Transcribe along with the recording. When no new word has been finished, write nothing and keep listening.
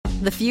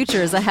The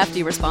future is a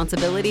hefty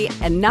responsibility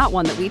and not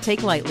one that we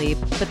take lightly,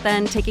 but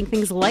then taking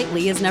things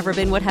lightly has never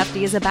been what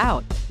Hefty is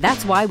about.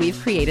 That's why we've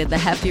created the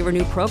Hefty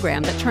Renew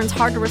program that turns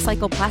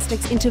hard-to-recycle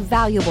plastics into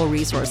valuable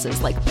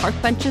resources like park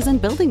benches and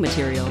building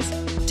materials.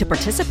 To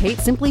participate,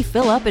 simply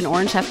fill up an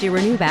orange Hefty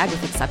Renew bag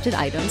with accepted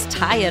items,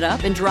 tie it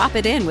up, and drop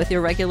it in with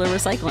your regular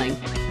recycling.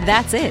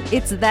 That's it.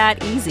 It's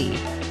that easy.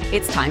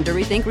 It's time to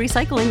rethink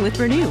recycling with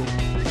Renew.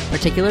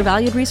 Particular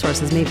valued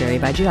resources may vary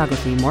by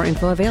geography. More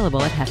info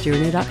available at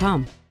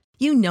heftyrenew.com.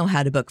 You know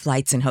how to book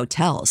flights and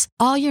hotels.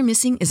 All you're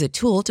missing is a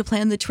tool to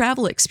plan the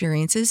travel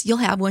experiences you'll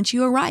have once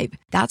you arrive.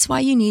 That's why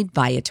you need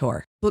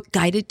Viator. Book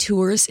guided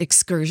tours,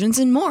 excursions,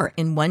 and more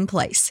in one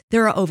place.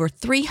 There are over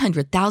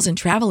 300,000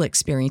 travel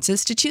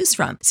experiences to choose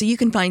from, so you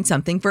can find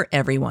something for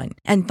everyone.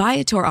 And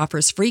Viator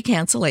offers free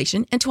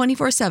cancellation and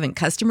 24/7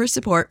 customer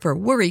support for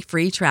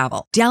worry-free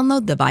travel.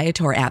 Download the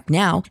Viator app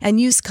now and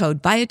use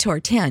code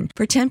Viator10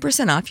 for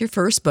 10% off your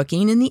first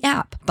booking in the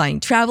app.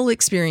 Find travel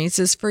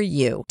experiences for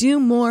you. Do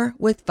more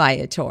with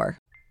Viator.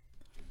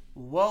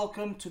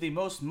 Welcome to the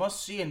most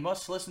must-see and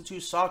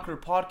must-listen-to soccer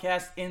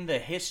podcast in the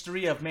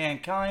history of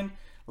mankind.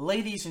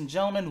 Ladies and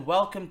gentlemen,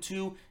 welcome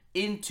to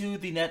Into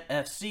the Net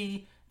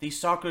FC, the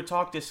soccer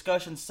talk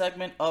discussion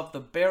segment of the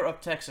Bear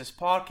of Texas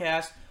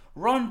podcast,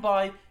 run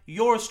by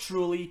yours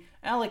truly,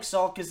 Alex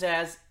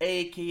Alcazaz,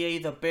 aka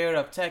the Bear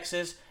of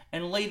Texas.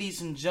 And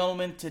ladies and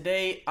gentlemen,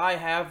 today I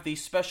have the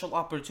special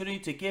opportunity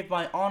to give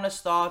my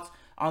honest thoughts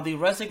on the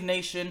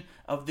resignation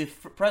of the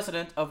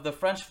president of the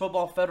French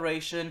Football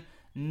Federation,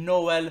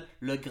 Noël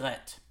Le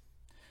Graët.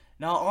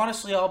 Now,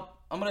 honestly, I'm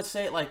going to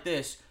say it like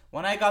this.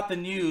 When I got the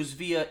news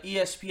via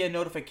ESPN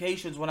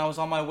notifications when I was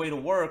on my way to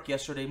work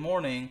yesterday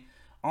morning,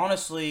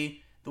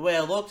 honestly, the way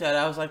I looked at it,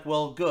 I was like,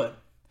 well, good.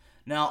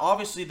 Now,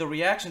 obviously, the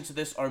reactions to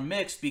this are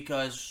mixed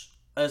because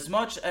as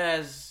much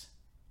as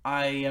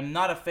I am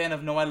not a fan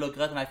of Noël Le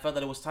Graët and I felt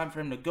that it was time for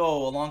him to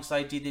go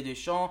alongside Didier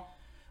Deschamps,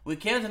 we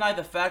can't deny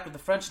the fact that the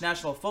French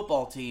national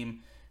football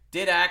team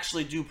did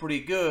actually do pretty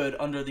good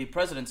under the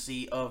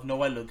presidency of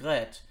Noël Le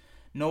Graët.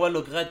 Noël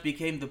Le Graët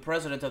became the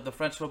president of the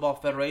French Football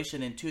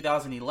Federation in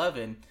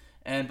 2011,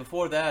 and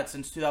before that,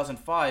 since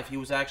 2005, he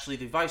was actually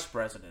the vice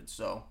president.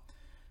 So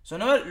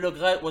Noël Le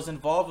Graët was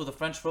involved with the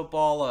French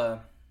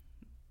football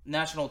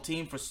national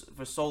team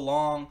for so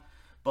long,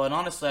 but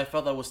honestly, I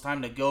felt that it was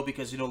time to go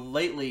because,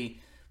 lately,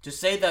 to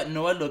say that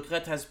Noël Le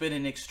Graët has been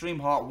in extreme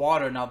hot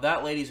water, now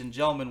that, ladies and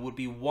gentlemen, would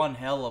be one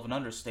hell of an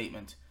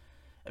understatement.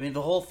 I mean,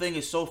 the whole thing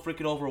is so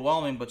freaking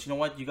overwhelming, but you know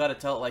what? You got to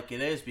tell it like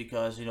it is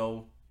because,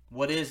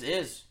 what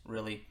is,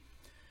 really.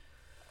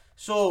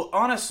 So,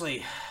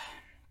 honestly,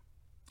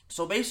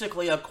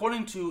 basically,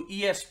 according to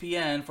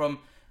ESPN, from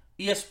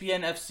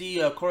ESPN FC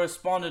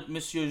correspondent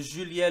Monsieur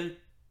Julien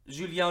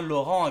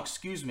Laurent,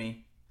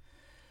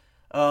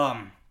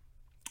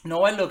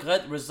 Noël Le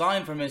Graët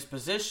resigned from his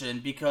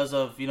position because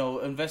of,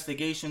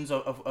 investigations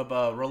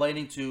of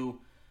relating to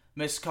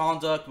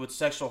misconduct with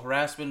sexual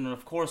harassment, and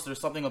of course, there's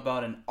something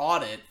about an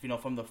audit,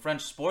 from the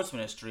French sports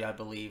ministry, I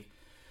believe.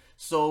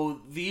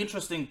 So the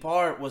interesting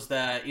part was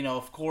that,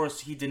 of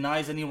course, he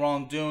denies any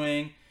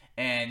wrongdoing,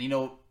 and,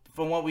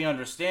 from what we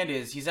understand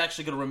is he's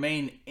actually going to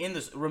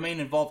remain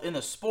involved in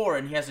the sport,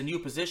 and he has a new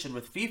position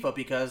with FIFA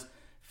because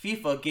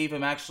FIFA gave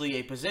him actually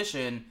a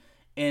position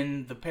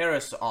in the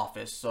Paris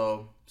office.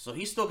 So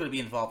he's still going to be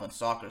involved in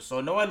soccer.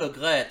 So Noël Le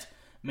Graët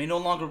may no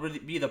longer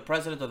be the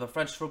president of the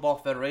French Football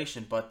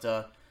Federation, but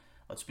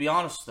let's be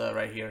honest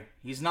right here.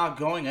 He's not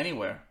going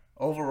anywhere.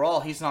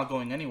 Overall, he's not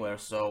going anywhere.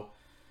 So,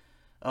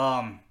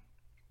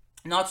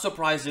 not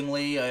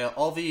surprisingly,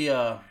 all the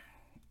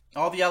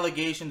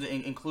allegations,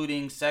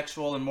 including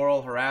sexual and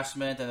moral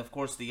harassment, and of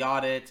course the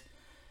audit,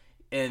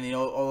 and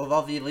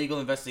all the illegal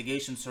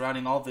investigations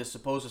surrounding all this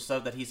supposed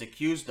stuff that he's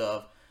accused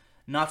of,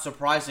 not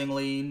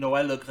surprisingly,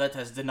 Noël Le Graët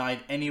has denied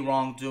any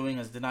wrongdoing,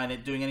 has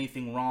denied doing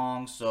anything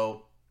wrong.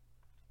 So,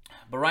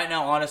 but right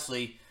now,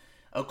 honestly,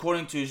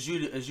 according to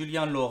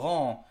Julien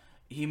Laurent,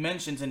 he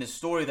mentions in his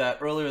story that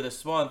earlier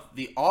this month,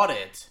 the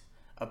audit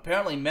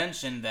apparently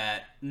mentioned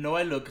that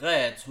Noël Le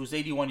Graët, who's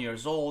 81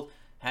 years old,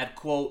 had,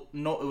 quote,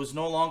 it was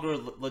no longer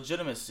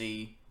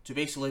legitimacy to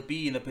basically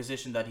be in the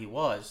position that he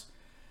was.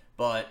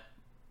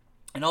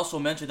 And also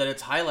mentioned that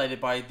it's highlighted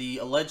by the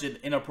alleged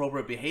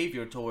inappropriate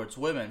behavior towards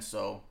women.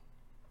 So,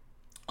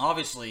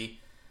 obviously,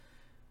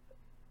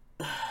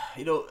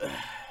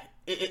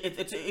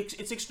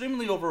 it's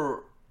extremely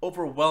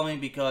overwhelming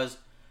because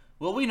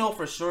will we know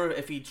for sure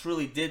if he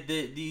truly did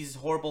these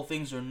horrible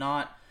things or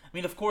not? I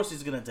mean, of course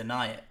he's going to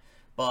deny it.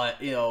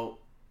 But,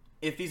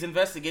 if these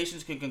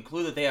investigations can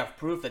conclude that they have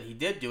proof that he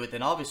did do it,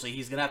 then obviously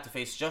he's going to have to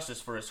face justice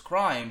for his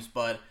crimes.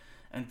 But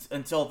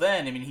until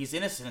then, I mean, he's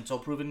innocent until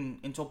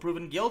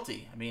proven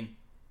guilty. I mean,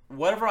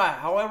 however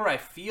I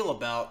feel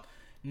about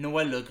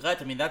Noël Le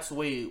Graët, I mean, that's the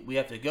way we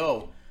have to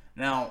go.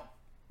 Now,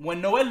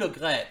 when Noël Le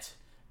Graët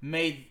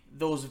made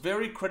those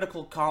very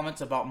critical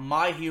comments about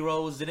my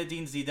hero,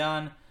 Zinedine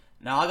Zidane,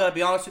 now I gotta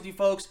be honest with you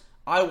folks,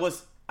 I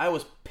was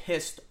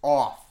pissed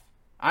off.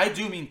 I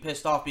do mean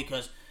pissed off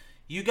because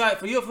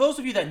for those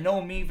of you that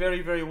know me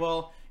very, very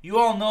well, you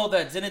all know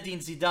that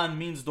Zinedine Zidane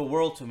means the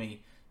world to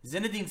me.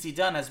 Zinedine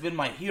Zidane has been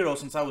my hero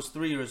since I was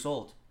 3 years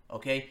old,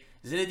 okay?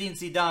 Zinedine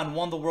Zidane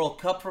won the World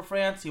Cup for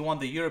France. He won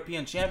the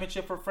European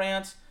Championship for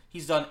France.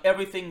 He's done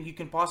everything you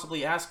can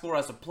possibly ask for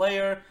as a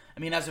player. I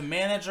mean, as a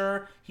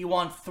manager, he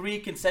won 3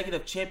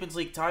 consecutive Champions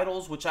League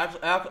titles, which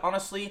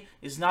honestly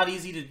is not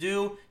easy to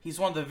do. He's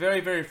one of the very,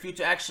 very few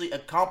to actually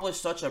accomplish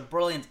such a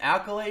brilliant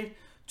accolade.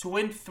 To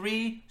win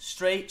 3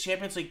 straight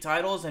Champions League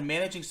titles and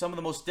managing some of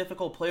the most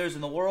difficult players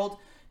in the world,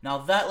 now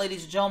that,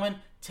 ladies and gentlemen,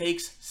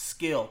 takes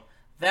skill.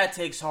 That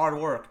takes hard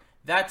work.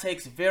 That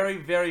takes very,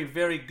 very,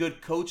 very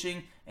good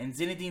coaching, and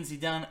Zinedine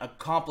Zidane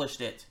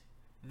accomplished it.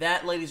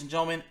 That, ladies and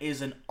gentlemen,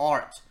 is an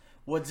art.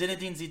 What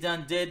Zinedine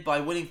Zidane did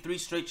by winning 3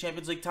 straight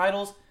Champions League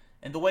titles,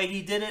 and the way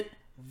he did it,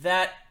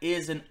 that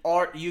is an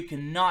art. You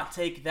cannot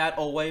take that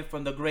away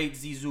from the great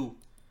Zizou.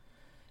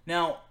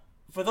 Now,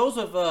 for those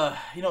of,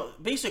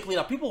 basically,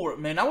 now people were,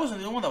 I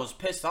wasn't the one that was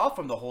pissed off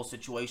from the whole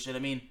situation. I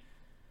mean,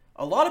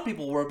 a lot of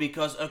people were,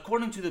 because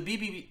according to the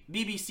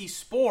BBC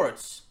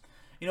Sports,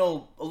 a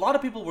lot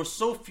of people were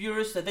so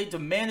furious that they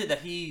demanded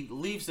that he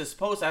leaves this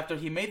post after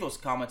he made those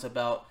comments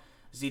about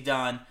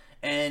Zidane.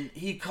 And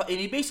he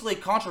basically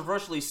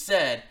controversially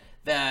said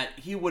that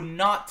he would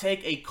not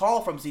take a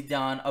call from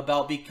Zidane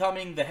about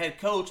becoming the head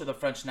coach of the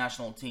French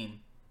national team.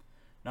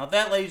 Now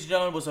that, ladies and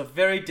gentlemen, was a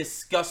very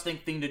disgusting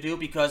thing to do,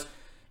 because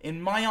in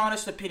my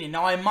honest opinion,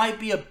 now I might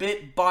be a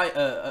bit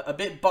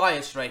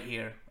biased right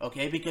here,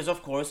 okay? Because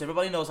of course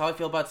everybody knows how I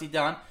feel about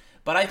Zidane,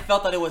 but I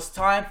felt that it was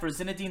time for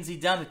Zinedine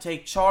Zidane to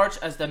take charge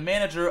as the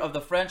manager of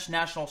the French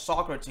national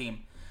soccer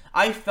team.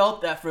 I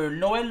felt that for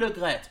Noël Le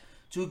Graët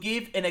to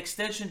give an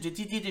extension to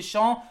Didier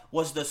Deschamps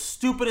was the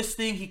stupidest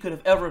thing he could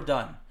have ever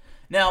done.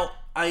 Now,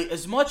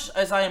 as much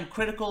as I am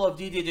critical of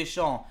Didier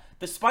Deschamps,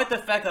 despite the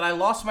fact that I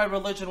lost my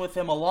religion with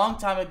him a long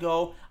time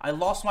ago, I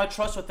lost my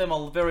trust with him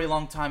a very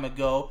long time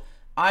ago,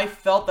 I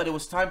felt that it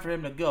was time for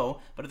him to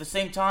go. But at the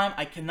same time,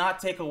 I cannot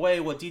take away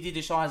what Didier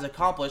Deschamps has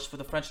accomplished for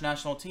the French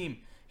national team.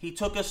 He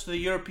took us to the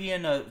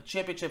European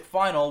Championship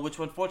final, which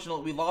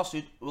unfortunately we lost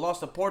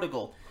to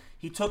Portugal.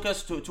 He took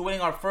us to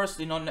winning our first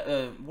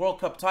World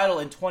Cup title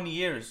in 20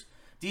 years.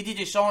 Didier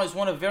Deschamps is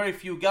one of very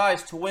few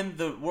guys to win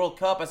the World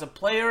Cup as a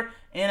player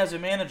and as a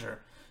manager.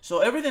 So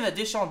everything that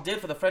Deschamps did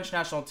for the French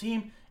national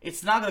team,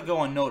 it's not going to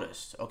go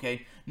unnoticed,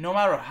 okay? No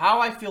matter how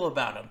I feel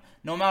about him,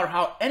 no matter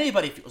how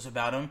anybody feels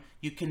about him,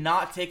 you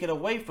cannot take it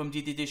away from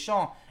Didier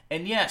Deschamps.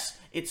 And yes,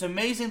 it's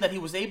amazing that he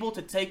was able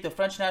to take the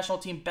French national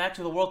team back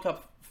to the World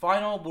Cup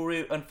final, where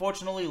we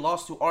unfortunately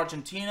lost to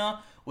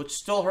Argentina, which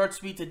still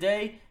hurts me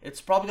today.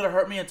 It's probably going to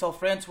hurt me until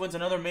France wins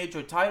another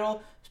major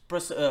title,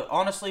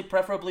 honestly,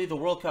 preferably the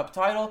World Cup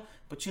title.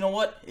 But you know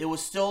what? It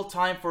was still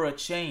time for a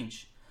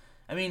change.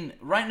 I mean,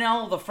 right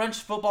now, the French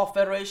Football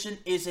Federation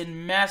is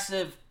in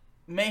massive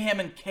mayhem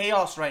and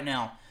chaos right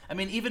now. I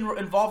mean, even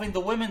involving the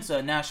women's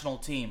national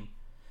team.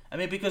 I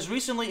mean, because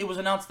recently it was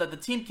announced that the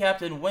team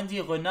captain, Wendy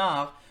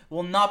Renard,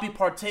 will not be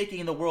partaking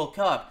in the World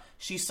Cup.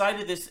 She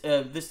cited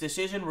this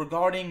decision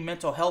regarding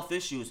mental health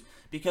issues,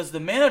 because the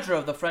manager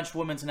of the French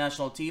women's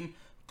national team,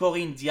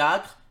 Corinne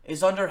Diacre,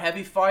 is under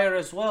heavy fire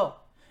as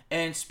well.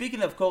 And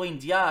speaking of Corinne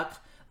Diacre,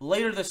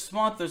 later this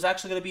month there's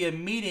actually going to be a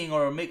meeting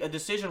or make a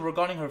decision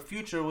regarding her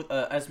future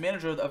as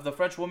manager of the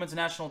French women's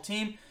national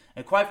team.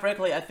 And quite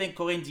frankly, I think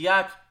Corinne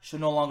Diacre should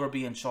no longer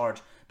be in charge,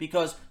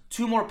 because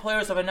 2 more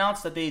players have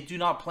announced that they do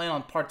not plan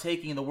on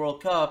partaking in the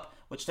World Cup,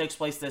 which takes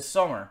place this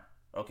summer,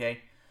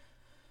 okay?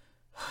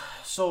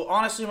 So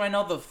honestly, right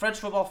now, the French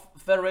Football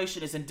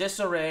Federation is in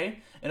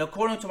disarray, and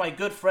according to my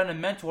good friend and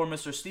mentor,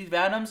 Mr. Steve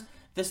Adams,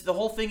 the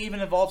whole thing even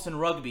involves in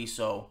rugby,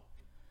 so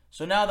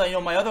now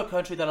that, my other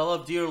country that I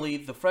love dearly,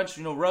 the French,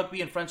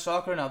 rugby and French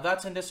soccer, now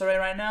that's in disarray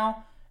right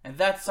now, and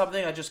that's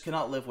something I just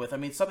cannot live with. I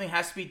mean, something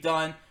has to be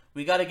done.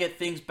 We got to get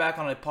things back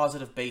on a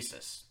positive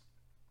basis.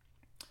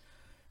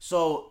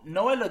 So,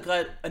 Noël Le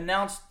Graët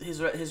announced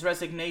his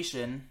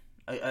resignation,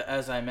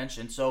 as I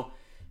mentioned. So,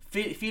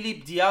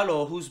 Philippe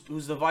Diallo,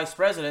 who's the vice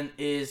president,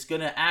 is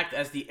going to act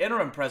as the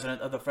interim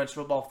president of the French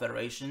Football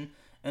Federation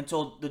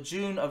until the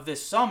June of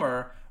this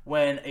summer,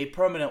 when a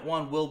permanent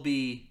one will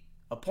be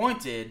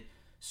appointed.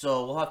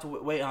 So, we'll have to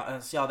wait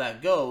and see how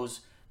that goes.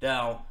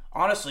 Now,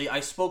 honestly, I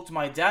spoke to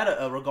my dad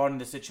regarding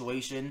the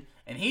situation,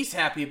 and he's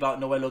happy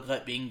about Noël Le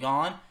Graët being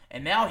gone.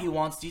 And now he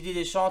wants Didier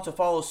Deschamps to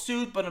follow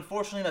suit, but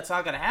unfortunately that's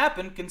not going to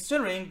happen,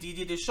 considering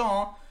Didier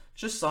Deschamps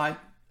just signed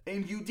a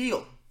new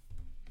deal.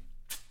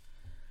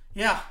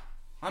 Yeah,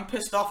 I'm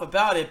pissed off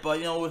about it,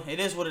 but, it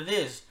is what it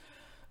is.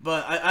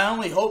 But I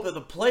only hope that the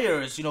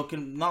players,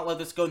 can not let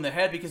this go in their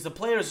head, because the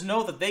players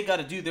know that they got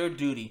to do their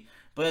duty.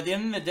 But at the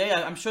end of the day,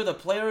 I'm sure the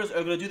players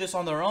are going to do this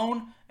on their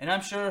own, and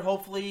I'm sure,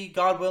 hopefully,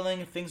 God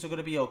willing, things are going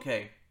to be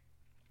okay.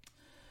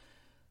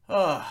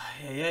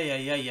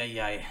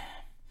 Yeah.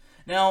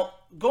 Now,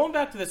 going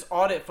back to this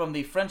audit from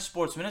the French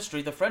Sports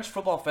Ministry, the French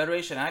Football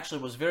Federation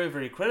actually was very,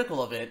 very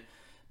critical of it,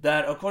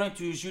 that according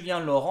to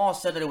Julien Laurent,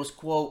 said that it was,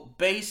 quote,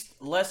 based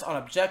less on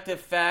objective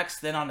facts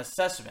than on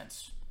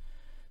assessments.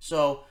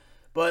 So,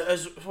 But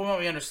as from what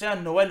we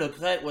understand, Noël Le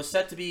Graët was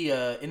set to be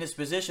in his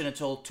position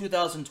until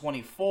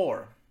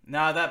 2024.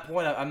 Now, at that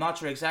point, I'm not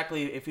sure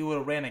exactly if he would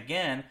have ran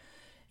again.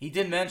 He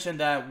did mention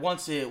that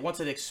once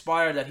it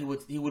expired, that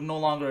he would no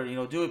longer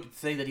do it,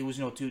 saying that he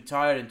was too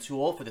tired and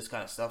too old for this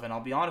kind of stuff. And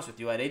I'll be honest with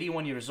you, at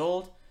 81 years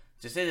old,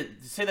 to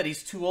say that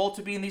he's too old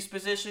to be in these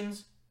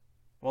positions,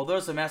 well,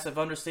 there's a massive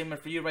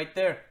understatement for you right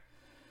there.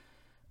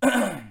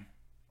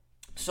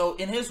 So,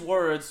 in his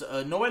words,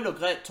 Noël Le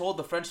Graët told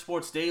the French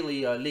sports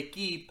daily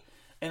L'Équipe,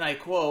 and I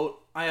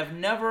quote, "I have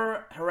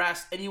never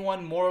harassed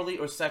anyone morally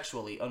or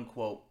sexually,"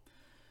 unquote.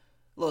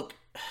 Look,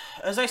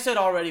 as I said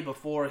already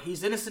before,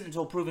 he's innocent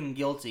until proven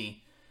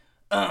guilty.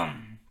 But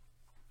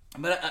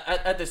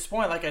at this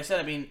point, like I said,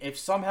 I mean, if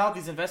somehow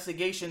these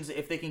investigations,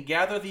 if they can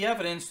gather the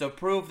evidence to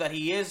prove that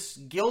he is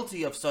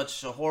guilty of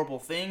such horrible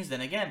things,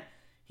 then again,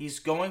 he's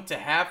going to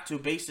have to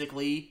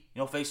basically,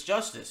 face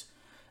justice.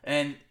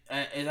 And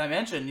as I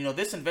mentioned,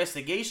 this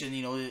investigation,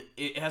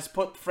 it has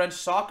put French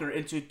soccer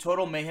into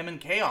total mayhem and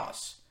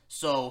chaos.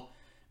 So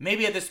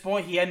maybe at this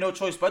point he had no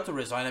choice but to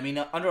resign. I mean,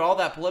 under all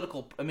that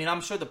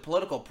I'm sure the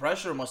political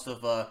pressure must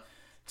have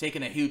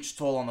taken a huge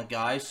toll on the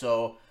guy.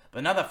 So,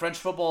 but now that French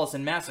football is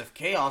in massive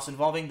chaos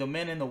involving the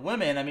men and the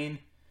women, I mean,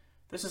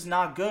 this is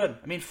not good.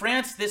 I mean,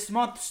 France this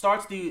month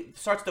starts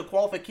the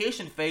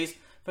qualification phase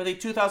for the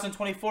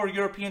 2024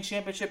 European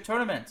Championship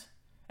tournament.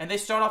 And they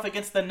start off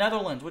against the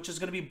Netherlands, which is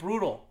going to be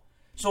brutal.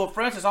 So if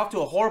France is off to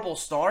a horrible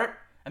start,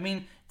 I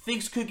mean,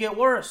 things could get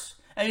worse.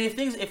 I mean,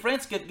 if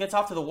France gets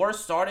off to the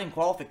worst start in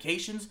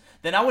qualifications,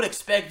 then I would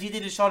expect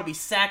Didier Deschamps to be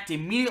sacked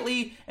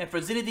immediately and for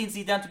Zinedine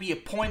Zidane to be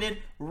appointed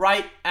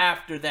right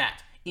after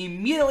that.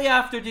 Immediately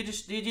after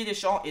Didier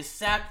Deschamps is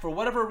sacked for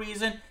whatever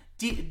reason,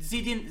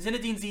 Zinedine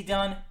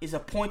Zidane is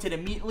appointed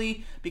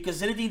immediately,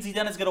 because Zinedine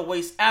Zidane is going to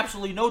waste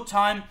absolutely no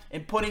time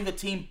in putting the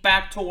team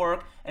back to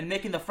work and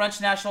making the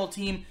French national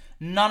team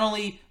not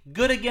only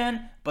good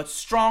again, but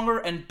stronger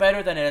and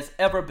better than it has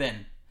ever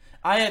been.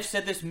 I have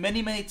said this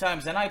many, many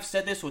times, and I've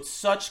said this with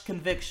such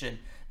conviction,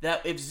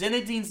 that if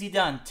Zinedine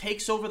Zidane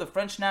takes over the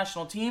French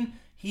national team,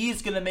 he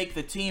is going to make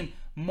the team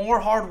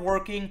more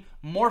hardworking,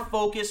 more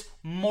focused,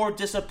 more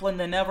disciplined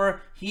than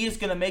ever. He is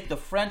going to make the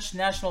French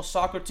national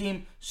soccer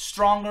team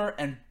stronger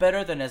and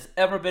better than has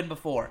ever been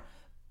before.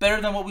 Better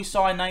than what we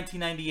saw in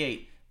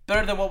 1998.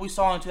 Better than what we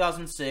saw in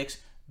 2006.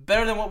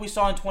 Better than what we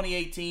saw in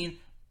 2018.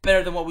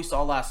 Better than what we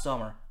saw last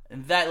summer.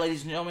 And that,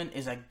 ladies and gentlemen,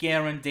 is a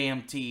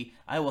guarantee.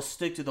 I will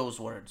stick to those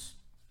words.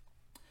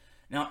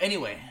 Now,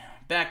 anyway,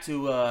 back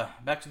to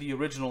the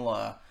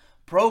original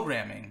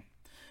programming.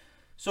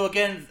 So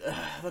again,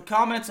 the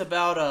comments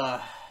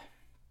about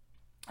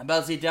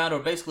Zidane are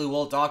basically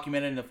well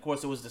documented, and of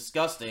course it was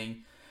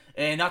disgusting.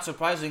 And not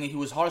surprisingly, he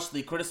was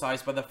harshly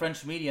criticized by the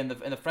French media and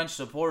the French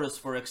supporters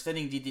for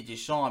extending Didier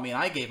Deschamps. I mean,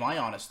 I gave my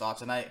honest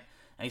thoughts, and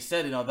I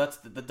said, that's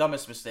the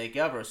dumbest mistake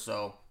ever.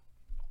 So.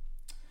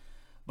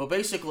 But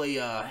basically,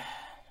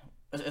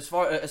 as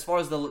far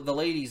as the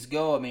ladies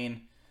go, I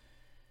mean,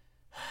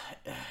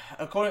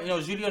 according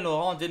Julien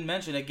Laurent did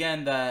mention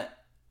again that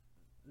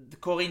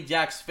Corinne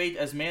Diac's fate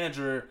as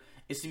manager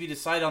is to be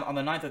decided on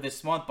the 9th of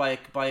this month by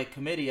a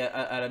committee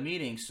at a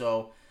meeting.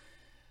 So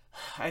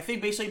I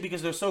think basically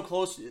because they're so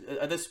close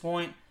at this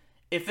point,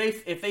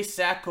 if they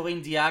sack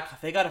Corinne Diac,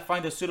 they got to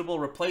find a suitable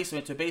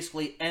replacement to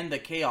basically end the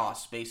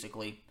chaos,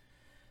 basically.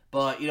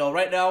 But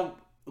right now,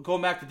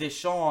 going back to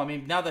Deschamps, I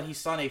mean, now that he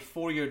signed a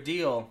 4-year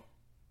deal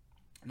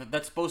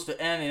that's supposed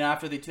to end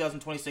after the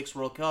 2026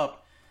 World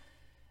Cup,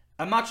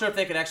 I'm not sure if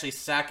they could actually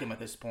sack him at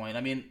this point.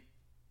 I mean,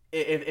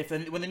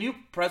 when the new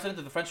president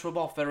of the French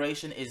Football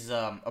Federation is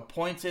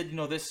appointed,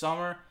 this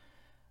summer,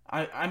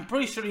 I'm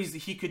pretty sure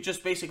he could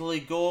just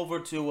basically go over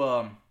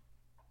to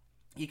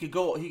he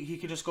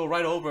could just go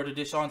right over to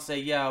Deschamps and say,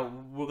 yeah,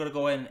 we're gonna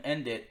go ahead and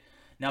end it.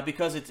 Now,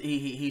 because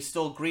he's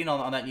still green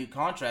on that new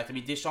contract, I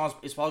mean, Deschamps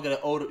is probably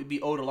going to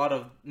be owed a lot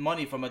of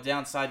money from a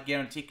downside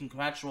guarantee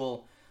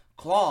contractual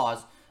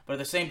clause. But at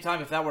the same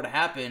time, if that were to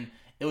happen,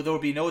 there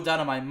would be no doubt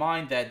in my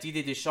mind that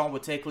Didier Deschamps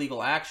would take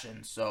legal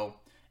action. So,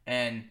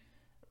 and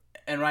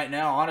right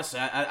now, honestly,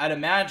 I'd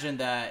imagine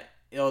that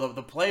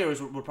the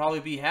players would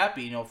probably be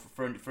happy,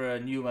 for a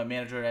new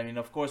manager. I mean,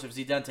 of course, if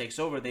Zidane takes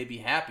over, they'd be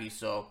happy.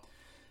 So,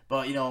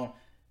 but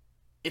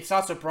it's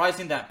not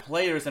surprising that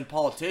players and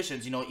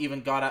politicians,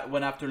 even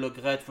went after Le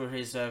Graët for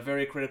his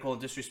very critical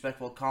and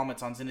disrespectful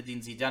comments on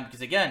Zinedine Zidane. Because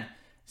again,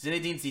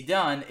 Zinedine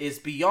Zidane is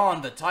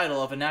beyond the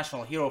title of a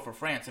national hero for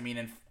France. I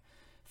mean,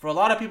 for a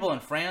lot of people in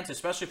France,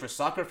 especially for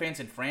soccer fans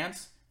in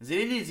France,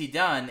 Zinedine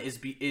Zidane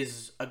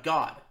is a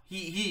god.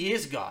 He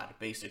is God,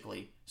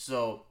 basically.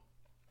 So,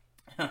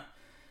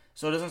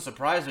 so it doesn't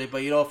surprise me.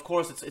 But of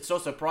course, it's so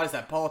surprised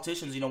that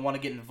politicians want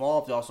to get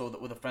involved also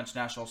with the French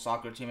national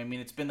soccer team. I mean,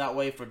 it's been that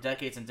way for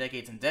decades and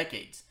decades and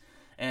decades.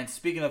 And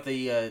speaking of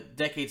the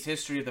decades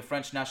history of the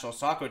French national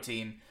soccer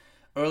team,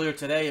 earlier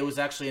today it was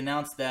actually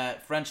announced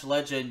that French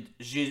legend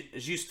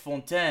Just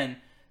Fontaine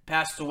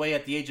passed away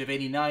at the age of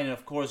 89. And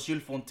of course,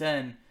 Jules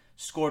Fontaine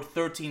scored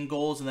 13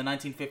 goals in the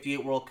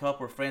 1958 World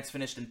Cup, where France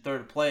finished in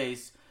 3rd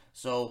place.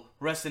 So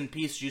rest in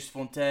peace, Just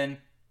Fontaine.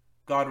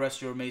 God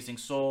rest your amazing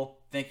soul.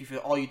 Thank you for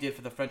all you did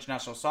for the French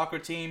national soccer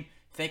team.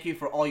 Thank you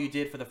for all you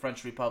did for the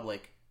French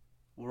Republic.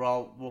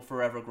 We're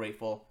forever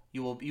grateful.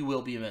 You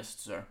will be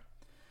missed, sir.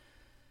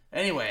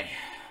 Anyway,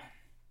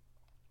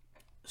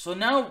 so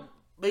now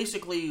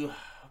basically,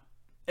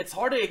 it's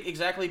hard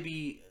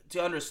to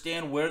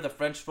understand where the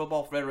French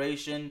Football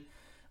Federation,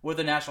 where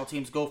the national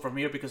teams go from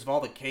here because of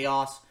all the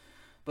chaos.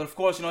 But of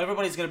course,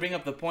 everybody's going to bring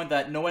up the point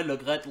that Noël Le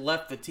Graët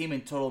left the team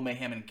in total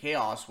mayhem and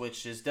chaos,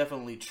 which is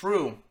definitely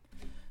true.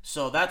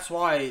 So that's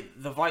why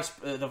the vice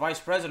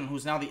president,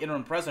 who's now the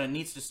interim president,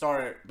 needs to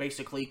start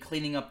basically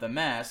cleaning up the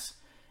mess.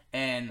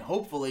 And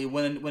hopefully,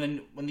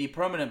 when the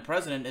permanent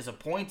president is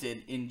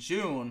appointed in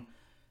June,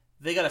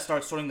 they got to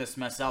start sorting this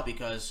mess out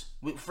because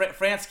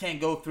France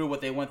can't go through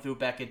what they went through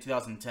back in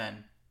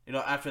 2010.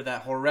 After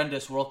that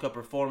horrendous World Cup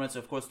performance,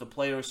 of course, the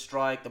players'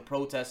 strike, the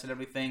protests, and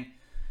everything,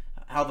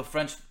 how the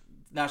French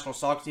national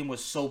soccer team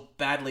was so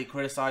badly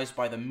criticized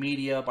by the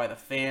media, by the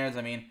fans.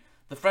 I mean,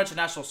 the French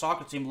national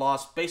soccer team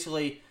lost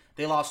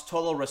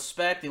total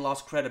respect, they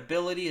lost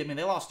credibility. I mean,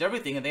 they lost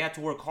everything, and they had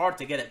to work hard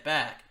to get it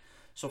back.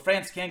 So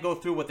France can't go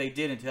through what they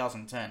did in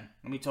 2010.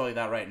 Let me tell you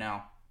that right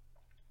now.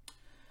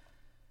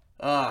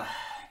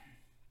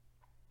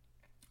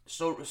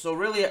 So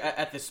really,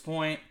 at this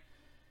point,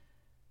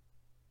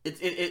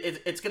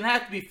 it's gonna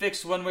have to be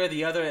fixed one way or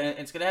the other, and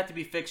it's gonna have to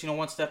be fixed,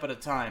 one step at a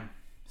time.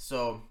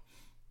 So,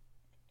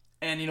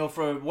 and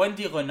for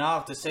Wendy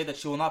Renard to say that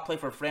she will not play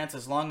for France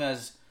as long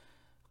as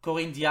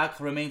Corinne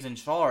Diacre remains in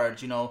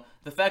charge,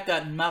 the fact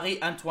that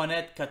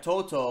Marie-Antoinette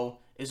Katoto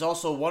is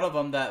also one of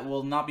them that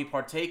will not be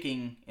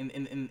partaking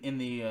in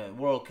the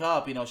World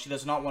Cup. She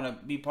does not want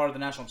to be part of the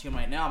national team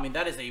right now. I mean,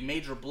 that is a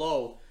major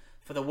blow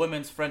for the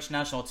women's French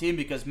national team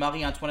because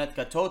Marie-Antoinette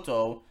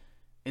Katoto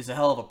is a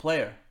hell of a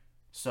player.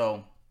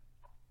 So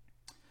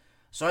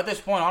at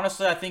this point,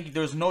 honestly, I think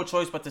there's no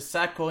choice but to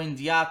sack Corinne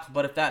Diacre.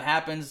 But if that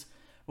happens,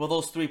 will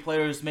those three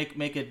players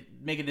make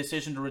a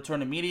decision to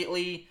return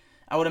immediately?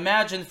 I would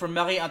imagine for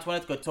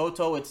Marie-Antoinette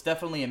Katoto, it's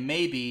definitely a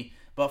maybe.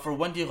 But for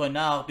Wendy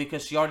Renard,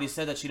 because she already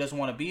said that she doesn't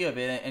want to be of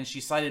it, and she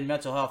cited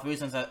mental health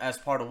reasons as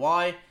part of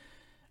why,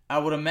 I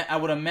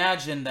would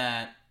imagine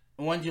that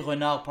Wendy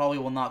Renard probably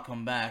will not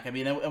come back. I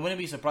mean, I wouldn't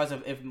be surprised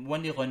if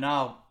Wendy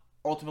Renard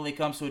ultimately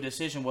comes to a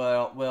decision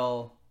where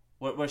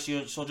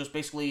she'll just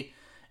basically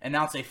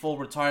announce a full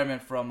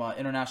retirement from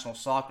international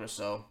soccer.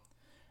 So,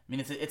 I mean,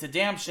 it's a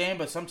damn shame,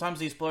 but sometimes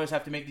these players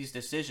have to make these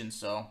decisions.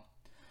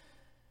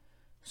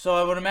 So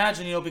I would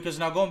imagine, because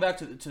now going back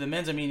to the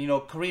men's, I mean,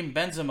 Karim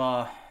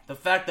Benzema, the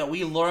fact that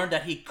we learned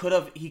that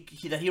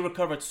he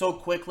recovered so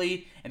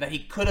quickly and that he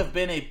could have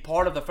been a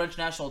part of the French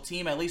national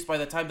team at least by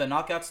the time the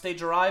knockout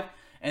stage arrived,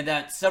 and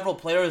that several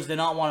players did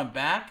not want him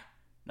back.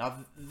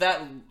 Now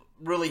that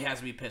really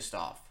has me pissed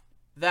off.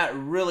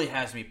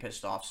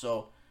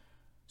 So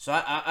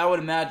I would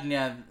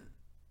imagine,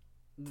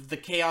 the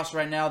chaos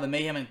right now, the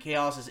mayhem and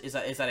chaos is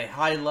at a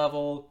high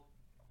level.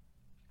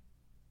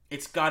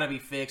 It's got to be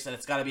fixed, and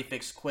it's got to be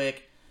fixed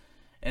quick.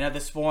 And at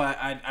this point,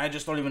 I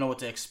just don't even know what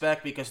to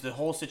expect because the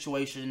whole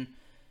situation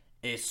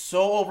is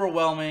so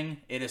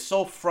overwhelming. It is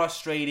so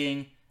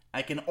frustrating.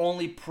 I can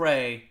only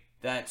pray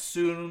that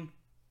soon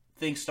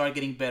things start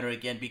getting better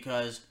again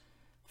because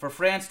for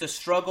France to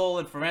struggle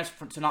and for France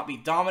to not be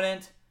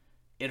dominant,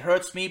 it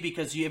hurts me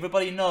because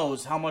everybody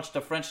knows how much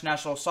the French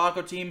national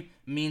soccer team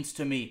means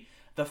to me.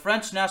 The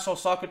French national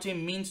soccer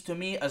team means to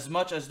me as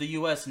much as the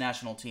U.S.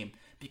 national team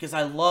because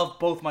I love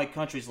both my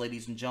countries,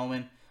 ladies and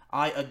gentlemen.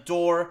 I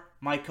adore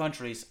my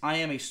countries. I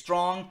am a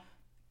strong,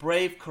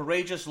 brave,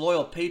 courageous,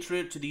 loyal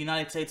patriot to the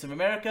United States of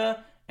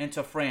America and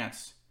to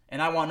France.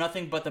 And I want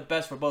nothing but the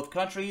best for both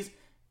countries,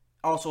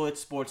 also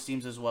its sports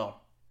teams as well.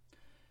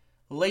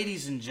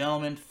 Ladies and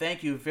gentlemen,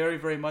 thank you very,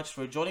 very much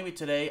for joining me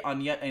today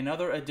on yet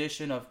another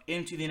edition of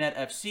Into the Net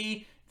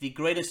FC, the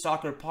greatest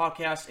soccer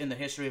podcast in the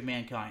history of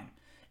mankind.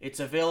 It's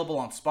available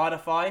on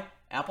Spotify,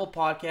 Apple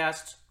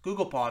Podcasts,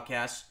 Google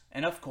Podcasts,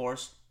 and of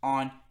course,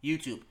 on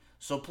YouTube.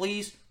 So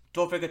please,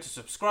 don't forget to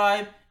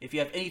subscribe. If you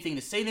have anything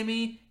to say to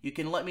me, you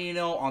can let me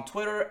know on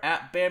Twitter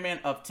at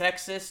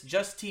BearmanofTexas,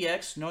 just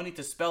TX, no need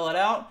to spell it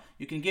out.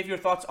 You can give your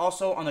thoughts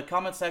also on the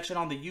comment section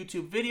on the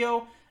YouTube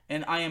video,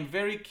 and I am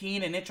very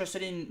keen and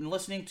interested in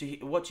listening to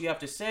what you have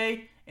to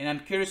say, and I'm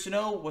curious to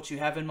know what you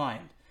have in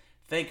mind.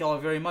 Thank you all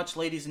very much,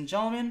 ladies and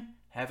gentlemen.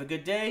 Have a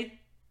good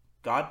day.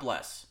 God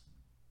bless.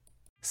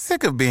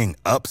 Sick of being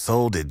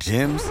upsold at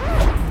gyms?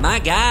 My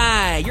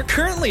guy, you're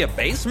currently a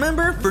base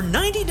member? For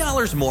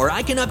 $90 more,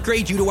 I can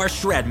upgrade you to our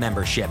Shred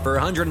membership. For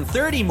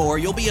 $130 more,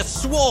 you'll be a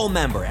Swole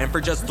member. And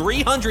for just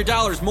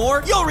 $300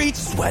 more, you'll reach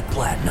Sweat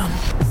Platinum.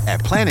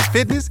 At Planet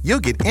Fitness, you'll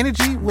get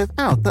energy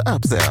without the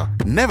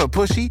upsell. Never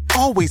pushy,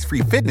 always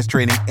free fitness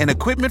training and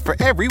equipment for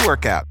every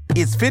workout.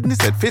 It's fitness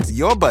that fits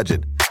your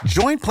budget.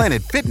 Join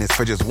Planet Fitness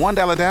for just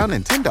 $1 down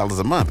and $10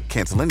 a month.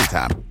 Cancel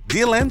anytime.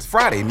 Deal ends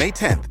Friday, May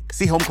 10th.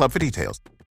 See Home Club for details.